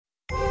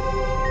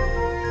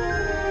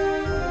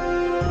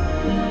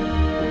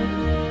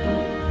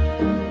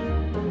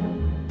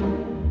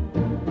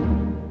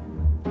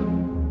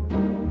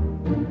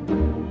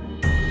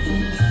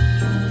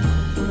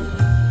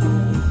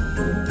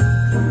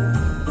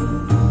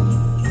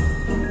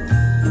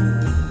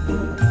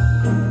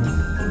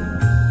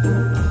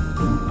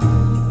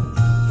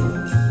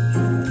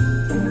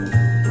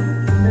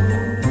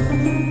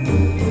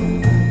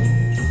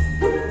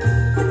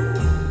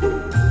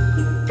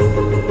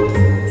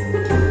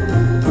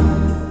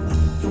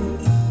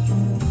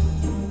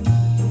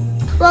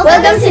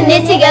Welcome to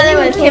Knit Together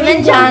with Kim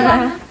and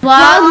Jonna.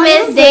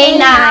 Vlogmas Day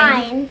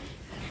 9.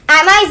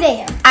 I'm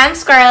Isaiah. I'm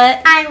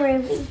Scarlett. I'm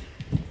Ruby.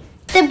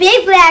 The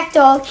big black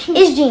dog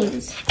is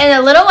Jeans. And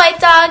the little white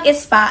dog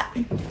is Spot.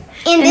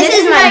 And this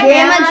is my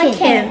grandma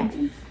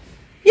Kim.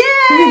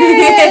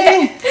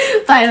 Yay!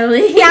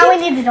 Finally. Now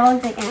we need the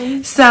dogs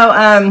again. So,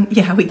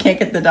 yeah, we can't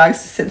get the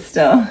dogs to sit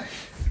still.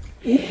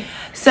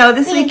 So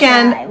this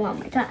weekend, One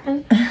more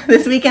time.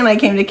 this weekend I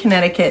came to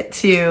Connecticut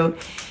to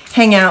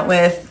hang out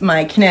with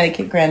my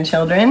Connecticut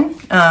grandchildren.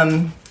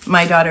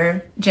 My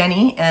daughter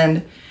Jenny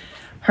and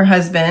her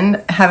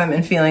husband haven't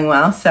been feeling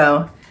well,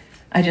 so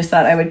I just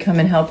thought I would come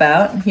and help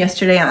out.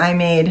 Yesterday I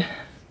made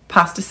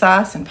pasta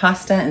sauce and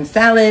pasta and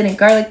salad and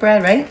garlic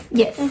bread, right?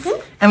 Yes.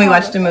 And we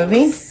watched a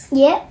movie.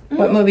 Yeah.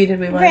 What movie did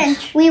we watch?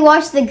 Grinch. We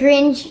watched the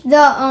Grinch, the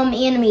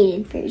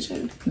animated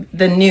version.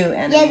 The new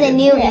animated. Yeah, the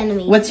new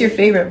animated. What's your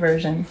favorite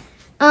version?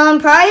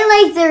 Probably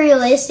like the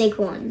realistic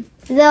one.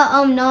 The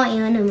not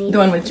animated. Mm-hmm. The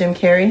one with Jim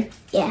Carrey?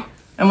 Yeah.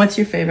 And what's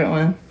your favorite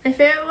one? My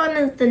favorite one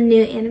is the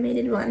new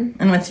animated one.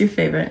 And what's your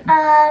favorite?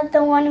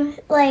 The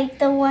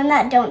one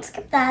that don't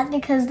skip the ads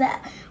because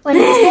when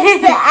it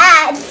skips the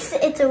ads,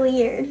 it's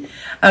weird.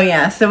 Oh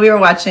yeah, so we were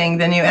watching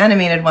the new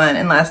animated one,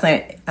 and last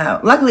night,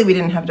 luckily we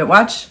didn't have to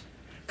watch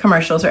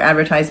commercials or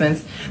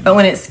advertisements, but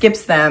when it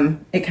skips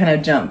them, it kind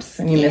of jumps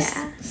and you miss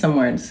some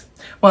words.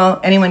 Well,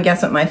 anyone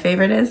guess what my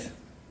favorite is?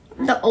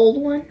 The old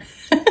one.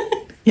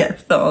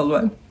 Yes, the old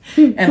one.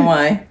 And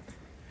why?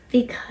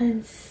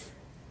 Because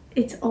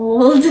it's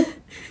old. Okay.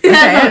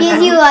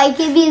 Because you like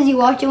it because you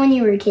watched it when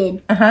you were a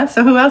kid. Uh-huh,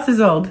 so who else is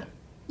old?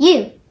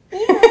 You.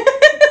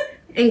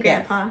 And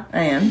Grandpa. Yes,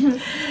 I am.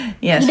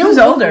 Yes, who's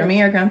older,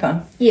 me or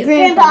Grandpa? You.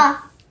 Grandpa.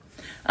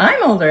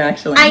 I'm older,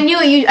 actually. I knew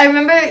you. I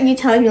remember you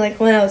telling me like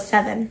when I was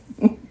 7.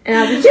 And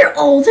I was like, you're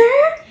older?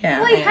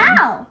 Yeah, Wait, I am.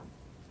 how?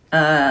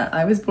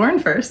 I was born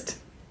first.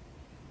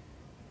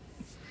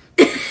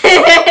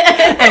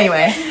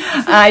 Anyway,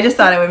 I just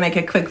thought I would make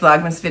a quick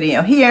Vlogmas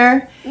video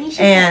here.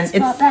 And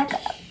it's back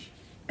up.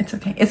 It's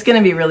okay. It's going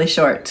to be really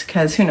short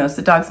because who knows,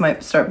 the dogs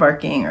might start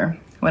barking or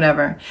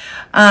whatever.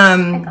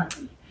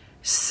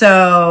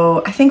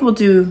 So I think we'll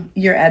do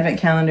your advent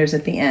calendars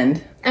at the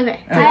end.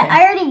 Okay.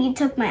 I already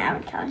took my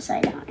advent calendar, so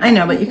I don't. I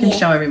know, but you can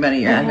show everybody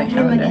your advent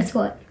calendar. Guess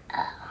what?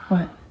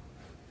 What?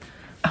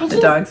 Oh,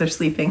 the dogs are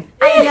sleeping.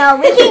 I know.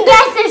 We can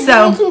get this.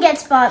 So, we can get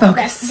Spot.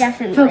 focus.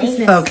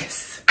 Definitely.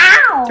 Focus.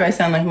 Ow! Do I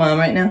sound like Mom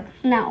right now?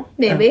 No.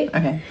 Maybe. Oh,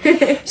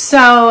 okay.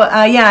 So,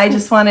 yeah, I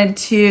just wanted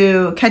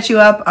to catch you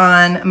up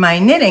on my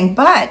knitting.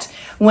 But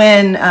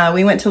when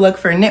we went to look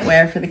for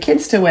knitwear for the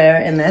kids to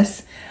wear in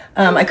this,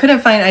 I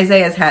couldn't find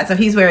Isaiah's hat. So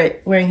he's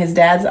wearing his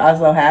dad's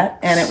Oslo hat,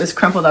 and it was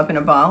crumpled up in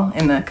a ball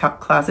in the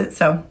closet.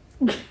 So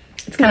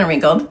it's kind of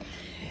wrinkled.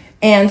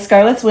 And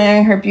Scarlett's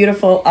wearing her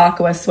beautiful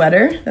aqua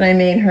sweater that I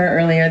made her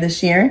earlier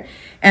this year.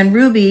 And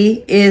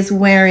Ruby is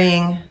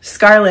wearing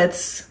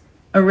Scarlett's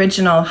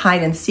original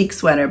hide and seek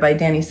sweater by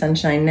Danny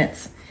Sunshine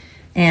Knits.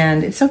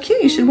 And it's so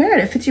cute. You should wear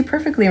it. It fits you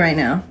perfectly right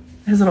now.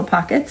 It has little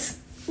pockets,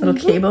 little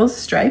cables,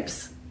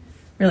 stripes.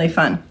 Really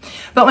fun.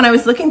 But when I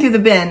was looking through the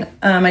bin,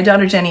 my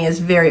daughter Jenny is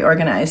very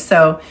organized.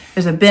 So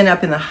there's a bin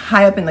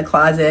high up in the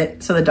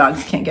closet so the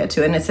dogs can't get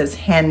to it. And it says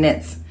hand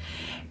knits.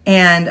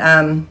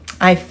 And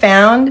I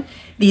found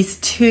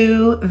these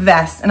 2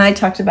 vests. And I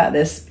talked about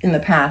this in the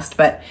past,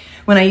 but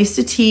when I used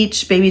to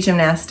teach baby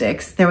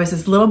gymnastics, there was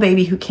this little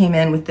baby who came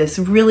in with this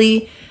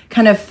really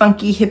kind of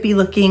funky, hippie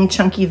looking,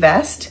 chunky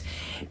vest.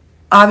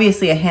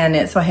 Obviously a hand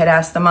knit. So I had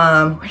asked the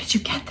mom, where did you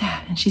get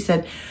that? And she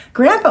said,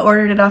 Grandpa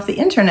ordered it off the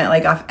internet,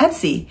 like off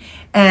Etsy.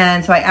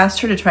 And so I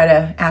asked her to try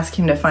to ask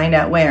him to find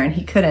out where, and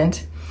he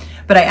couldn't.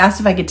 But I asked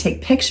if I could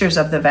take pictures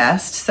of the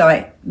vest.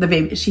 So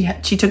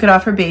she took it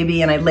off her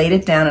baby, and I laid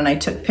it down and I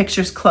took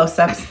pictures,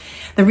 close-ups.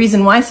 The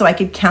reason why, so I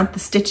could count the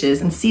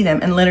stitches and see them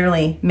and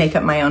literally make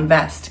up my own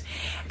vest.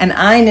 And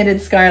I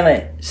knitted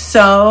Scarlett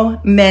so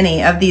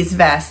many of these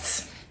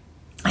vests.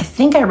 I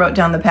think I wrote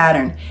down the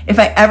pattern. If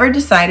I ever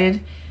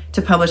decided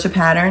to publish a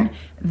pattern,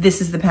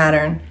 this is the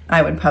pattern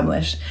I would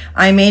publish.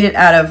 I made it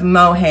out of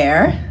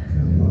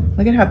mohair.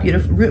 Look at how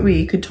beautiful.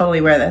 Ruby could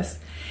totally wear this.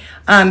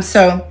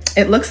 So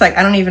it looks like,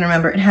 I don't even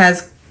remember, it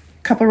has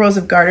a couple rows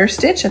of garter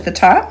stitch at the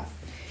top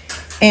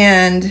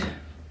and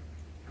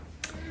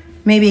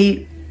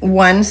maybe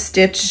 1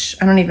 stitch,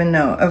 I don't even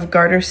know, of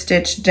garter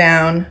stitch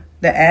down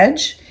the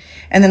edge.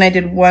 And then I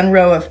did 1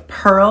 row of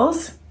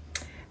purls.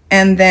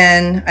 And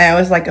then I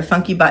always like a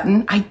funky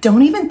button. I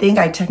don't even think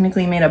I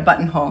technically made a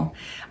buttonhole.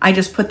 I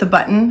just put the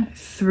button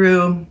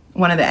through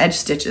one of the edge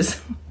stitches.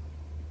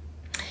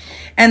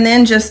 And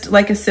then just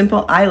like a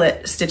simple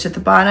eyelet stitch at the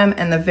bottom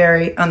and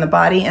on the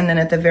body, and then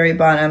at the very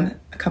bottom,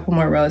 a couple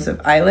more rows of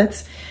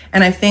eyelets.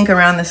 And I think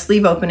around the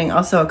sleeve opening,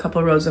 also a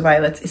couple rows of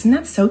eyelets. Isn't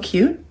that so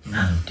cute? Do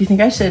you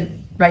think I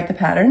should write the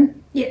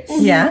pattern? Yes.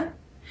 Yeah.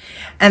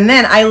 And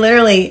then I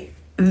literally,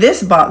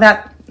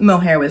 that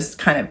mohair was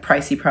kind of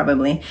pricey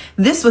probably.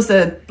 This was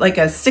like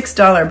a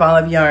 $6 ball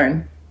of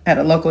yarn at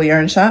a local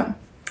yarn shop.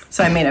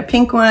 So I made a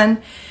pink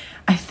one.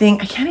 I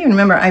can't even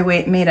remember, I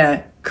made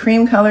a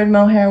cream colored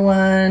mohair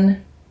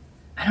one.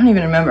 I don't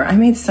even remember. I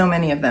made so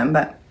many of them,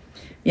 but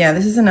yeah,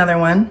 this is another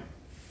one.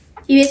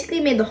 You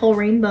basically made the whole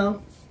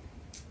rainbow.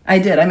 I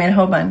did. I made a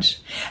whole bunch.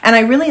 And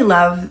I really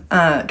love,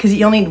 because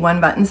you only need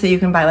one button, so you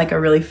can buy like a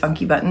really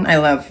funky button. I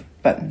love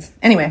buttons.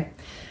 Anyway,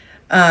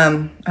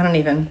 I don't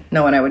even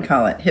know what I would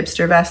call it.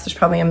 Hipster vest. There's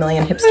probably a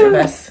million hipster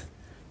vests.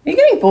 Are you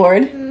getting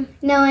bored?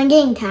 No, I'm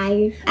getting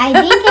tired. I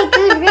think I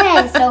could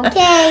rest,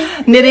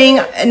 okay?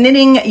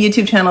 Knitting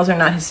YouTube channels are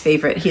not his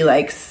favorite. He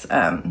likes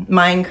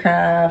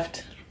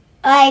Minecraft.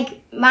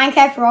 Like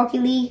Minecraft,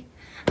 Rocket League,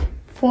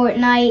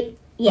 Fortnite.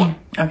 Yeah.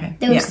 Okay.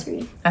 Those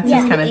three. That's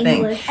his kind of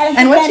thing.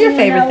 And what's your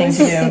favorite thing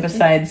to do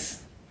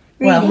besides?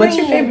 Well, what's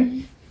your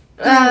favorite?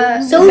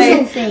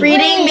 Social thing.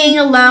 Reading, being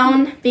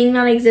alone, being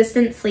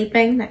non-existent,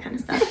 sleeping, that kind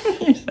of stuff.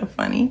 You're so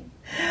funny.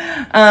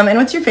 And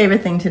what's your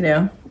favorite thing to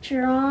do?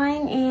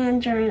 Drawing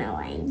and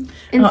journaling.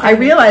 Oh, I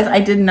realized I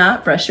did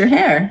not brush your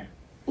hair.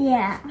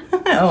 Yeah.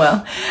 Oh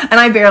well. And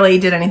I barely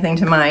did anything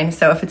to mine,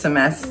 so if it's a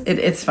mess,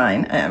 it's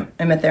fine.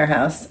 I'm at their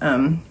house.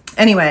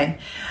 Anyway,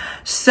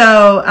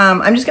 so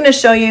I'm just going to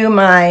show you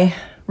my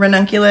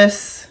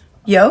ranunculus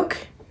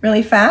yoke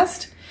really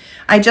fast.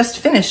 I just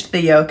finished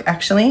the yoke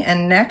actually,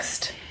 and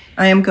next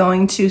I am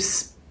going to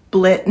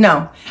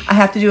I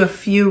have to do a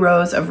few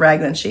rows of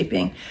raglan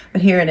shaping,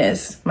 but here it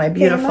is, my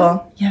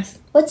beautiful, yes.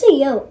 What's a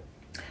yoke?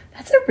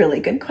 That's a really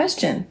good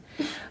question.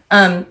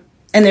 And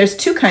there's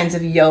two kinds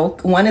of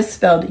yolk. One is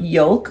spelled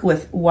yolk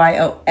with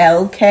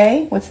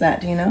Y-O-L-K. What's that?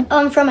 Do you know?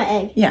 From an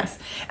egg. Yes.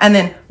 And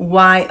then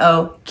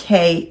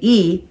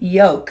Y-O-K-E,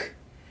 yolk.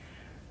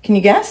 Can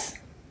you guess?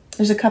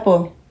 There's a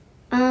couple.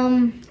 I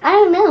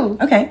don't know.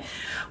 Okay.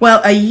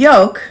 Well, a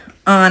yoke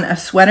on a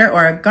sweater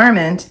or a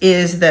garment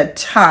is the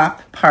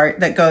top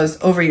part that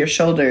goes over your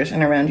shoulders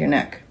and around your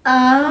neck. Oh.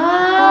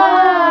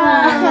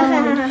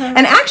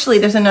 And actually,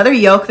 there's another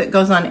yoke that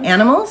goes on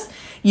animals.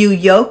 You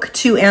yoke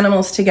two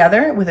animals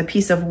together with a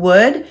piece of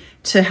wood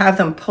to have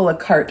them pull a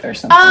cart or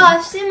something. Oh,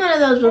 I've seen one of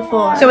those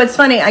before. So it's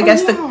funny, I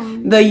guess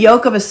the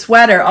yoke of a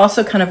sweater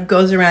also kind of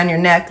goes around your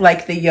neck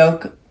like the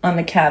yoke on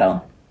the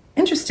cattle.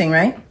 Interesting,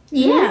 right?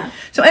 Yeah.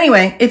 So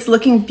anyway, it's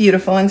looking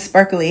beautiful and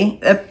sparkly.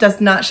 It does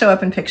not show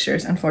up in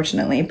pictures,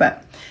 unfortunately,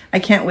 but I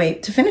can't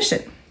wait to finish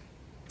it.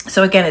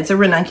 So again, it's a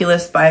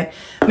ranunculus by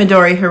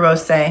Midori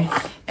Hirose,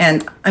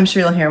 and I'm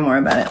sure you'll hear more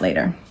about it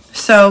later.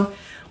 So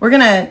we're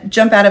gonna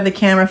jump out of the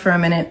camera for a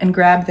minute and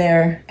grab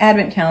their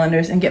advent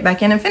calendars and get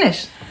back in and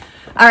finish.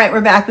 All right, we're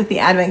back with the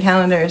advent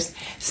calendars.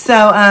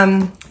 So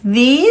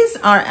these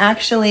are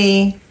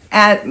actually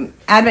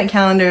advent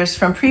calendars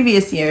from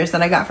previous years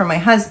that I got from my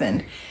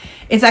husband.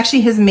 It's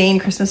actually his main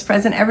Christmas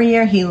present every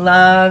year. He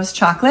loves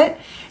chocolate,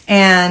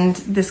 and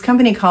this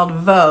company called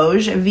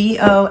Vosges,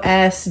 V-O-S-G-E-S,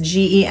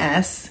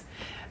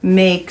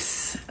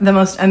 makes the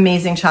most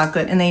amazing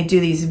chocolate, and they do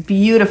these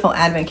beautiful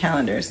advent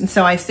calendars. And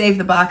so I save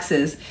the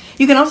boxes.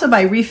 You can also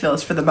buy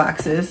refills for the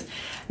boxes.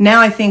 Now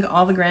I think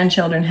all the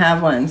grandchildren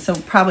have one, so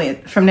probably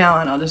from now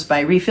on I'll just buy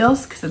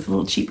refills because it's a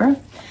little cheaper.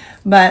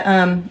 But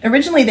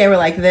originally they were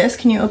like this.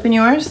 Can you open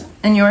yours?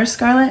 And yours,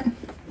 Scarlett?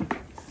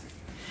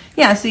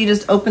 Yeah, so you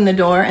just open the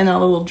door and all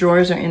the little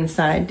drawers are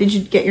inside. Did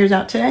you get yours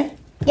out today?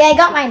 Yeah, I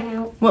got mine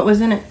out. What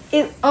was in it?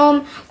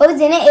 What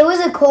was in it? It was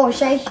a car.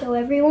 Should I show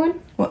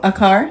everyone? What, a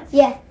car?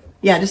 Yeah.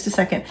 Yeah, just a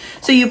second.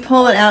 So you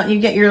pull it out and you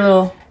get your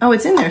little, oh,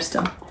 it's in there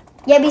still.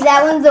 Yeah, because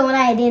that one's the one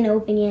I didn't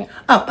open yet.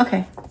 Oh,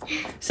 okay.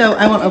 So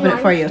I won't open it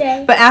for you.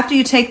 But after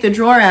you take the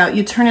drawer out,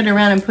 you turn it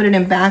around and put it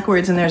in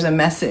backwards and there's a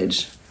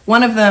message.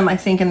 One of them, I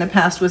think in the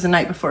past, was a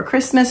Night Before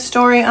Christmas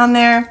story on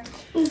there.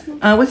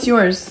 What's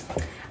yours?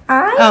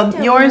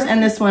 Yours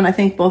and this one, I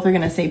think both are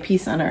going to say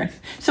peace on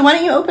earth. So why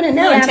don't you open it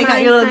now and take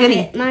out your little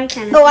goodie?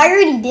 Oh, I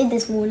already did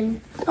this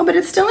morning. Oh, but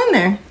it's still in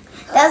there.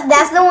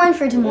 That's the one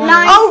for tomorrow.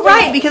 Oh,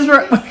 right, because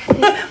we're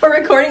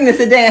recording this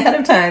a day ahead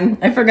of time.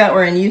 I forgot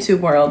we're in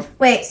YouTube world.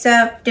 Wait,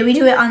 so did we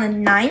do it on the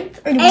 9th?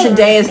 Or did we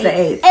Today is the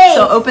 8th.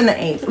 So open the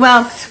 8th.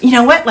 Well, you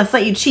know what? Let's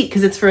let you cheat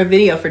because it's for a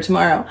video for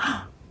tomorrow.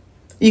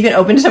 You can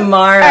open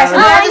tomorrow. Alright, so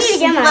I just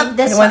flip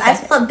this one. I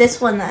flip this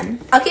one then.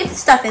 I'll keep the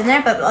stuff in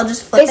there, but I'll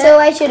just flip it. So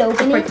I should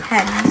open it?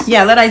 Pretend.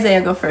 Yeah, let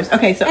Isaiah go first.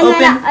 Okay, so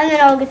open. And then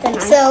I'll get the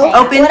 9th. So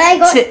open.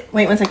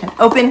 Wait 1 second.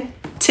 Open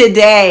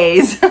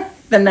today's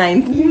the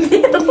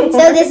 9th.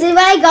 So this is what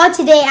I got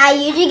today. I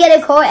usually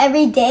get a card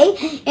every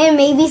day and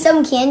maybe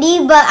some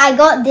candy, but I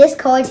got this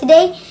card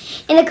today.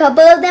 And a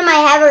couple of them, I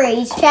have a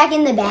racetrack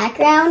in the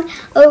background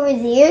over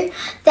there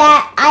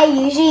that I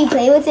usually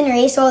play with and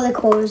race all the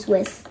cars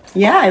with.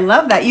 Yeah, I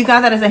love that. You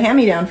got that as a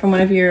hand-me-down from one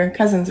of your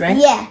cousins, right?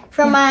 Yeah,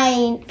 from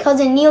my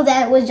cousin Neil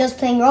that was just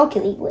playing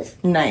Rocket League with.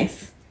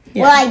 Nice.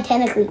 Yeah. Well, I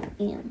technically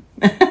am.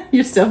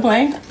 You're still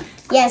playing?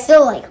 Yeah,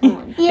 still like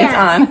on. Yeah. It's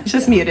on. It's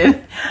just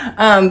muted.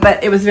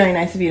 But it was very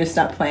nice of you to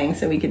stop playing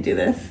so we could do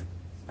this.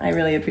 I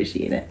really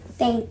appreciate it.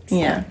 Thanks.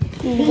 Yeah.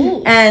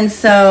 And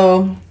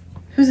so,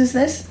 whose is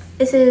this?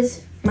 This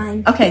is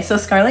mine. Okay, so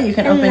Scarlett, you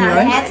can open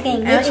yours.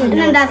 And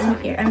then that's in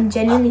here. I'm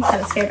genuinely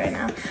so scared right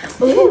now.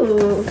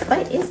 Ooh,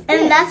 what is this?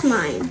 And that's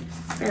mine.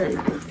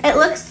 It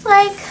looks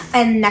like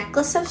a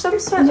necklace of some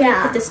sort. Let me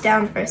put this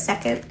down for a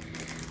second.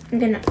 I'm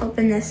gonna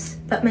open this,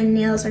 but my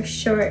nails are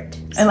short.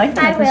 I like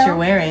the necklace you're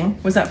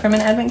wearing. Was that from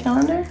an advent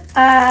calendar?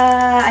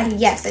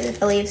 Yes, I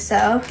believe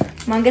so.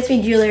 Mom gets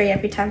me jewelry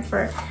every time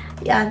for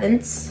the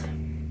advents.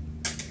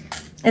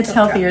 It's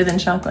healthier than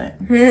chocolate.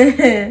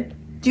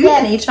 Do you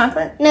even eat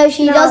chocolate? No,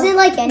 she doesn't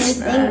like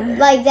anything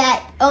like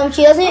that.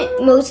 She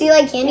doesn't mostly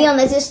like candy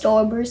unless it's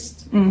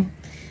Starburst.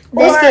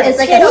 It's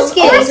like a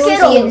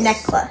Skittles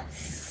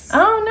necklace.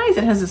 Oh, nice.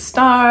 It has a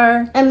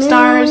star,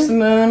 stars, the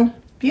moon.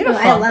 Beautiful.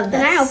 I love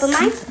this. Can I open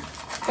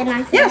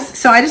mine? Yes.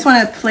 So I just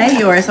want to play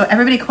yours. So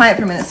everybody quiet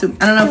for a minute. So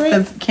I don't know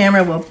if the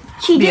camera will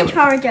She be did able.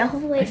 charge it.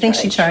 Hopefully I think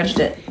she charged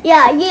it.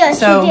 Yeah,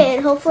 So- she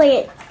did. Hopefully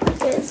it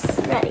is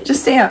ready.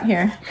 Just stay up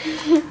here.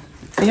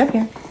 Stay up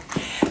here.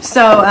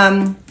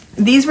 So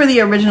these were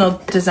the original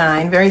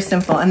design, very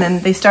simple, and then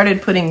they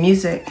started putting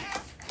music.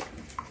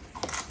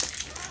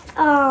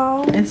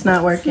 Oh. It's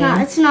not working.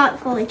 It's not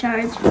fully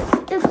charged.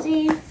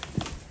 Oopsie.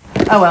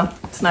 Oh well,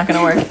 it's not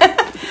gonna work.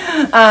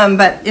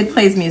 But it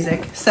plays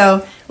music.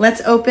 So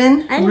let's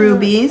open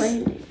Ruby's.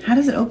 How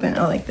does it open?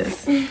 Oh, like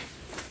this.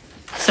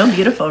 So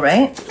beautiful,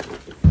 right?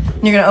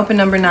 You're gonna open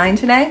number 9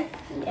 today?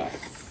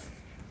 Yes.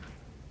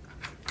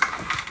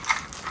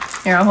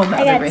 Here, I'll hold the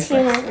I other got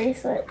bracelet. 2 more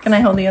bracelets. Can I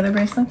hold the other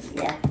bracelets?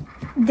 Yeah.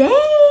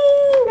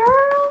 Dang,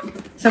 girl.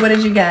 So what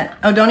did you get?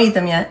 Oh, don't eat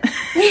them yet.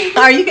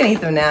 Or you can eat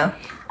them now.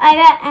 I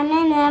got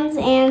M&Ms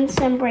and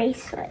some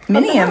bracelets.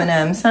 Mini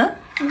M&Ms, huh?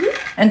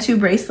 And 2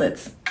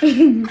 bracelets.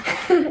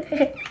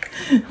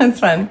 That's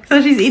fun.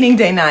 So she's eating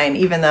day 9,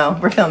 even though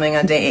we're filming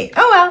on day 8.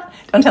 Oh well,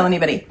 don't tell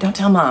anybody. Don't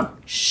tell Mom.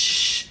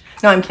 Shh.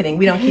 No, I'm kidding.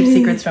 We don't keep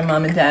secrets from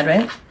Mom and Dad,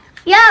 right?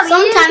 Yeah,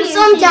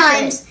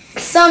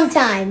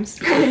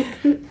 sometimes.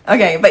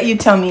 Okay, but you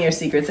tell me your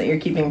secrets that you're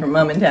keeping from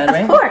Mom and Dad,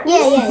 right? Of course.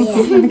 Yeah.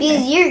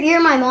 Because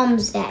you're my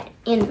mom's dad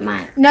and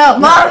mine. No,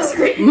 Mom's.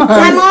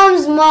 My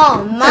mom's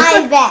mom.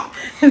 My dad.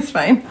 It's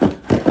fine.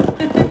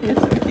 You're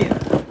so cute.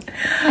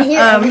 I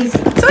hear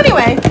everything. So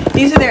anyway,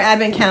 these are their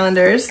advent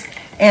calendars.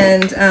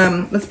 And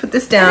let's put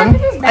this down.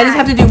 I just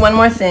have to do one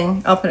more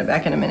thing. I'll put it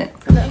back in a minute.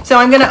 Okay. So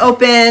I'm going to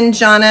open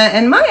Jonna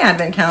and my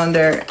advent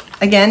calendar.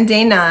 Again,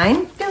 day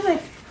 9.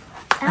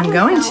 I'm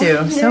going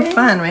to. So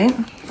fun, right?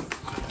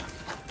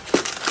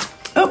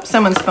 Oh,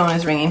 someone's phone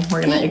is ringing.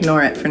 We're going to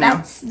ignore it for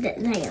now.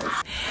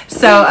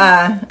 So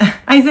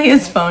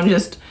Isaiah's phone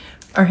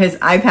or his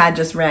iPad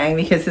just rang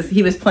because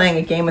he was playing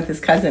a game with his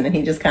cousin and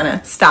he just kind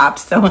of stopped.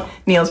 So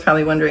Neil's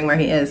probably wondering where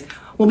he is.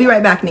 We'll be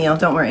right back, Neil.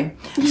 Don't worry.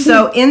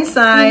 So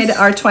inside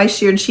our Twice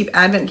Sheared Sheep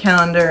advent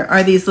calendar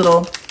are these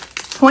little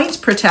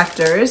point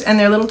protectors, and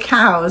they're little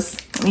cows.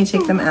 Let me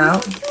take them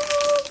out.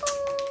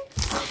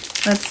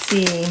 Let's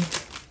see.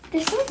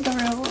 They're so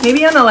adorable.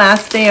 Maybe on the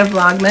last day of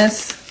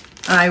Vlogmas,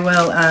 I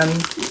will,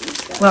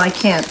 well, I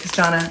can't because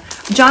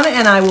Jonna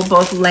and I will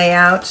both lay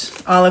out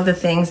all of the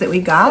things that we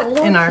got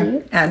in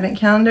our advent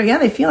calendar. Yeah,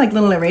 they feel like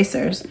little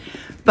erasers,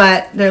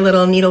 but they're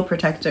little needle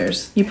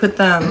protectors. You put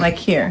them like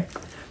here.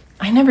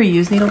 I never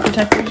use needle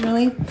protectors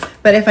really,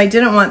 but if I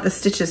didn't want the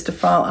stitches to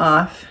fall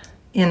off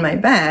in my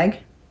bag,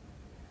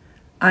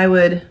 I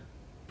would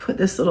put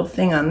this little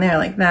thing on there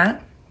like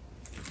that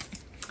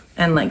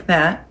and like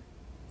that,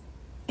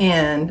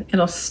 and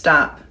it'll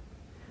stop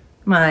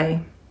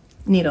my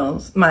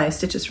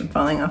stitches from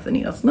falling off the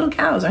needles. Little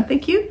cows, aren't they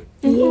cute?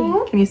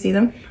 Yeah. Can you see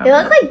them? They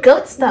look like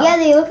goats though. Yeah,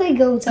 they look like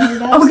goats.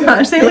 Oh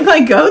gosh, they look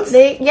like goats?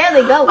 They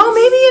goats. Oh,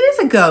 maybe it is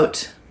a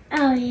goat.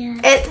 Oh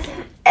yeah.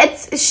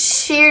 It's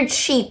sheared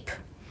sheep.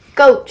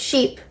 Goat,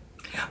 sheep.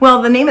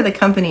 Well, the name of the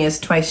company is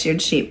Twice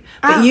Sheared Sheep.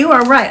 But you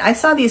are right. I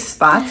saw these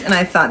spots and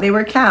I thought they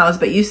were cows,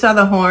 but you saw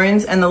the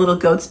horns and the little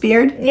goat's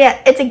beard?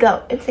 Yeah, it's a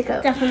goat. It's a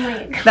goat.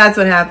 Definitely a goat. That's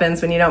what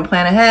happens when you don't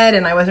plan ahead,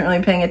 and I wasn't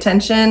really paying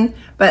attention.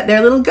 But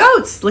they're little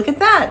goats. Look at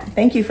that.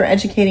 Thank you for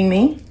educating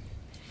me.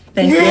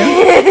 Thank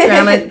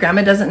you.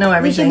 Grandma doesn't know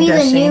We should everything, be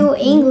does the she? new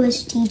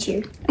English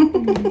teacher.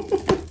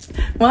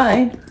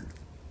 Why?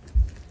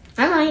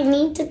 I might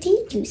need to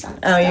teach you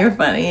something. Oh, you're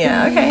funny.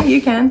 Yeah, okay,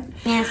 you can.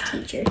 Math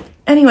teacher.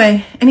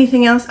 Anyway,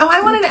 anything else? Oh,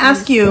 I wanted to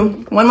ask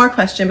you one more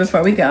question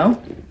before we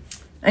go.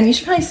 And you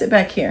should probably sit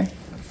back here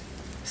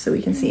so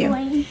we can see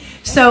you.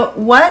 So,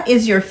 what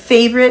is your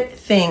favorite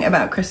thing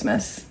about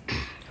Christmas?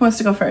 Who wants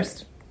to go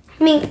first?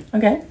 Me.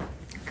 Okay.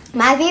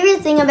 My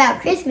favorite thing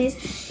about Christmas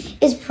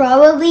is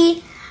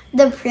probably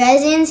the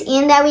presents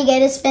and that we get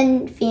to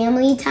spend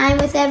family time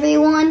with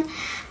everyone.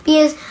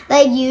 Because,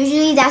 like,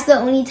 usually that's the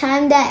only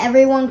time that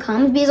everyone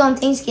comes. Because on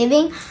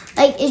Thanksgiving,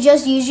 like, it's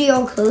just usually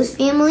our close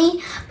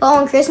family. But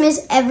on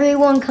Christmas,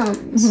 everyone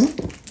comes.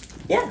 Mm-hmm.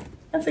 Yeah,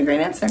 that's a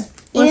great answer.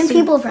 Even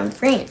people from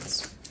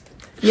France.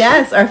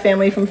 Yes, our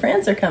family from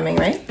France are coming,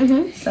 right?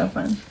 Mm-hmm. So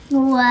fun.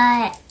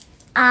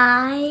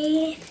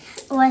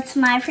 What's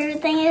my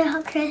favorite thing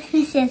about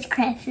Christmas is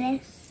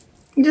Christmas.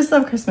 You just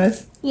love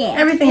Christmas. Yeah.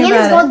 Everything and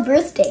about it's called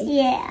birthday.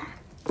 Yeah.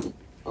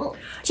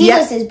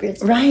 Jesus'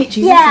 birthday. Right,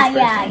 Jesus'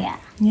 birthday.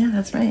 Yeah,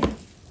 that's right.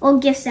 Well,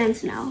 gift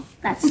sense, no.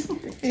 That's the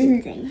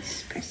two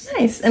things.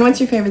 Nice. And what's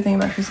your favorite thing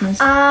about Christmas?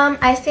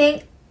 I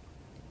think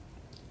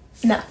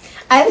No.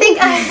 I think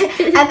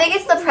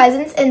it's the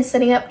presents and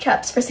setting up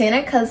traps for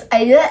Santa because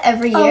I do that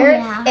every year.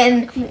 Yeah.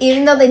 And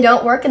even though they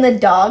don't work and the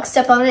dogs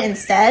step on it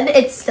instead,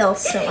 it's still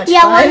so much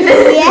Yeah, fun.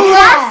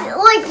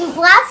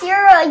 last year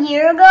or a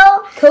year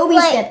ago, Kobe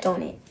stepped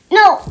on it.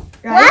 No,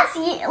 Right? last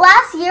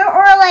year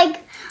or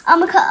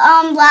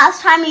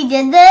last time you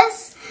did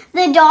this,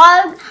 the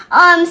dog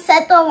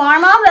set the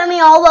alarm off and we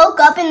all woke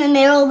up in the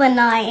middle of the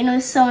night and it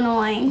was so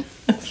annoying.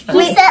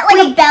 He set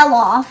a bell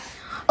off.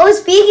 Oh,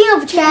 speaking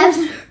of traps,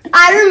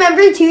 I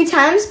remember 2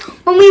 times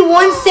when we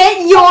once set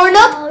yarn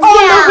up on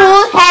the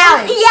whole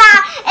house. Yeah,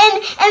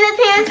 and the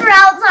parents were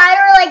outside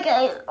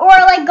or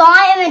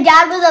gone, and the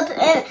dad was up.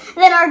 And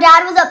then our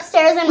dad was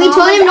upstairs, and We Mom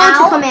told was him not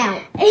out. to come out.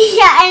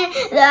 Yeah, and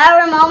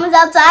our mom was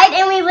outside,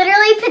 and we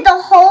literally put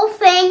the whole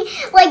thing,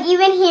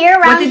 even here,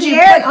 around did you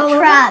here, put all over?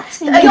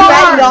 trapped. Red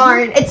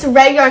yarn. It's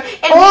red yarn.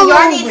 And we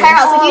yarn the entire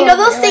house. Like, you know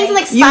those things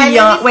like You spiders?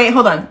 yarn. Wait,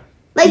 hold on.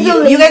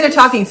 You guys are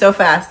talking so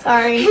fast.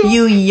 Sorry.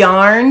 You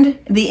yarned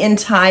the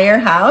entire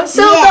house?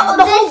 So Yeah,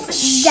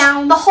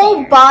 the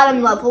whole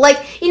bottom level,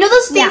 you know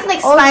those things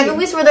spy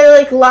movies where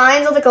they're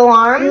lines of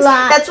alarms.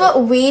 That's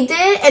what we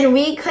did, and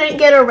we couldn't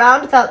get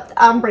around without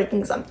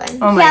breaking something.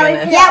 Oh my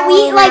goodness. Yeah,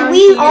 we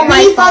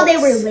thought they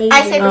were lazy.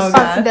 I say Oh,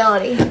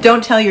 responsibility.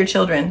 Don't tell your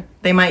children.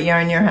 They might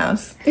yarn your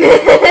house.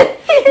 Yay!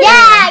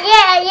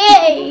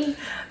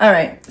 All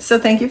right. So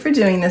thank you for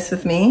doing this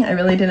with me. I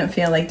really didn't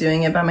feel like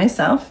doing it by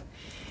myself.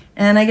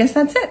 And I guess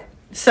that's it.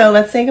 So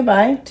let's say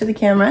goodbye to the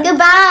camera.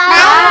 Goodbye.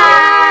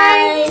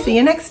 Bye. See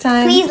you next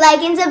time. Please like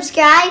and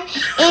subscribe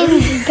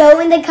and go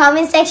in the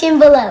comment section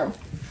below.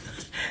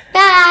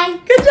 Bye.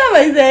 Good job,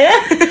 Isaiah.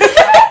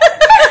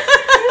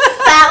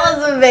 That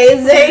was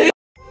amazing.